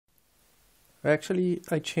Actually,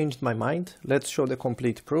 I changed my mind. Let's show the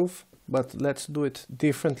complete proof, but let's do it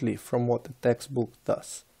differently from what the textbook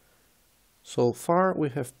does. So far we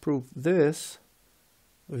have proved this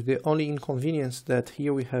with the only inconvenience that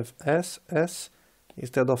here we have S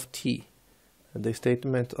instead of T. And the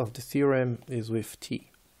statement of the theorem is with T.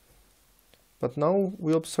 But now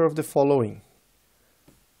we observe the following.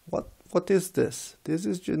 What is this? This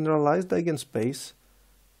is generalized eigenspace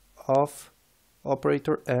of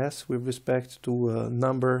operator S with respect to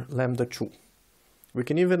number lambda 2. We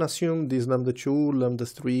can even assume these lambda 2, lambda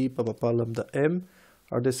 3, lambda m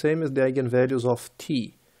are the same as the eigenvalues of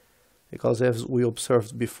T, because as we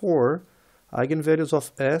observed before, eigenvalues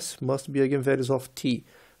of S must be eigenvalues of T.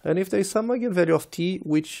 And if there is some eigenvalue of T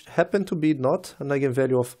which happen to be not an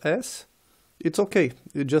eigenvalue of S, it's okay.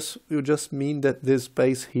 You just mean that this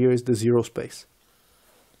space here is the zero space.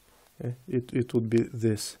 Okay? It would be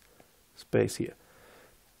this space here.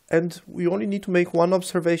 And we only need to make one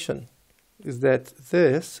observation, is that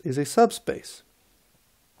this is a subspace.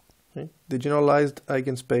 Okay? The generalized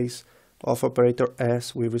eigenspace of operator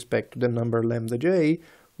S with respect to the number lambda j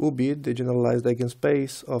will be the generalized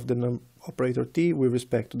eigenspace of the operator T with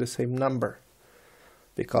respect to the same number,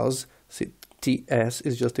 because Ts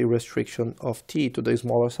is just a restriction of T to the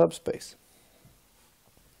smaller subspace.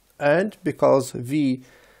 And because V,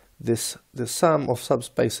 the sum of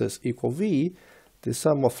subspaces equal V, the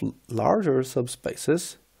sum of larger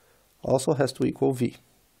subspaces also has to equal V.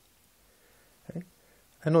 Okay?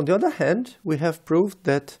 And on the other hand, we have proved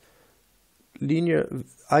that generalized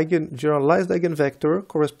eigenvector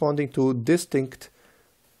corresponding to distinct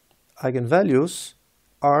eigenvalues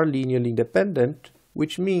are linearly independent,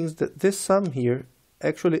 which means that this sum here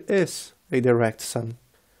actually is a direct sum.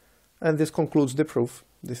 And this concludes the proof.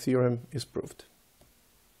 The theorem is proved.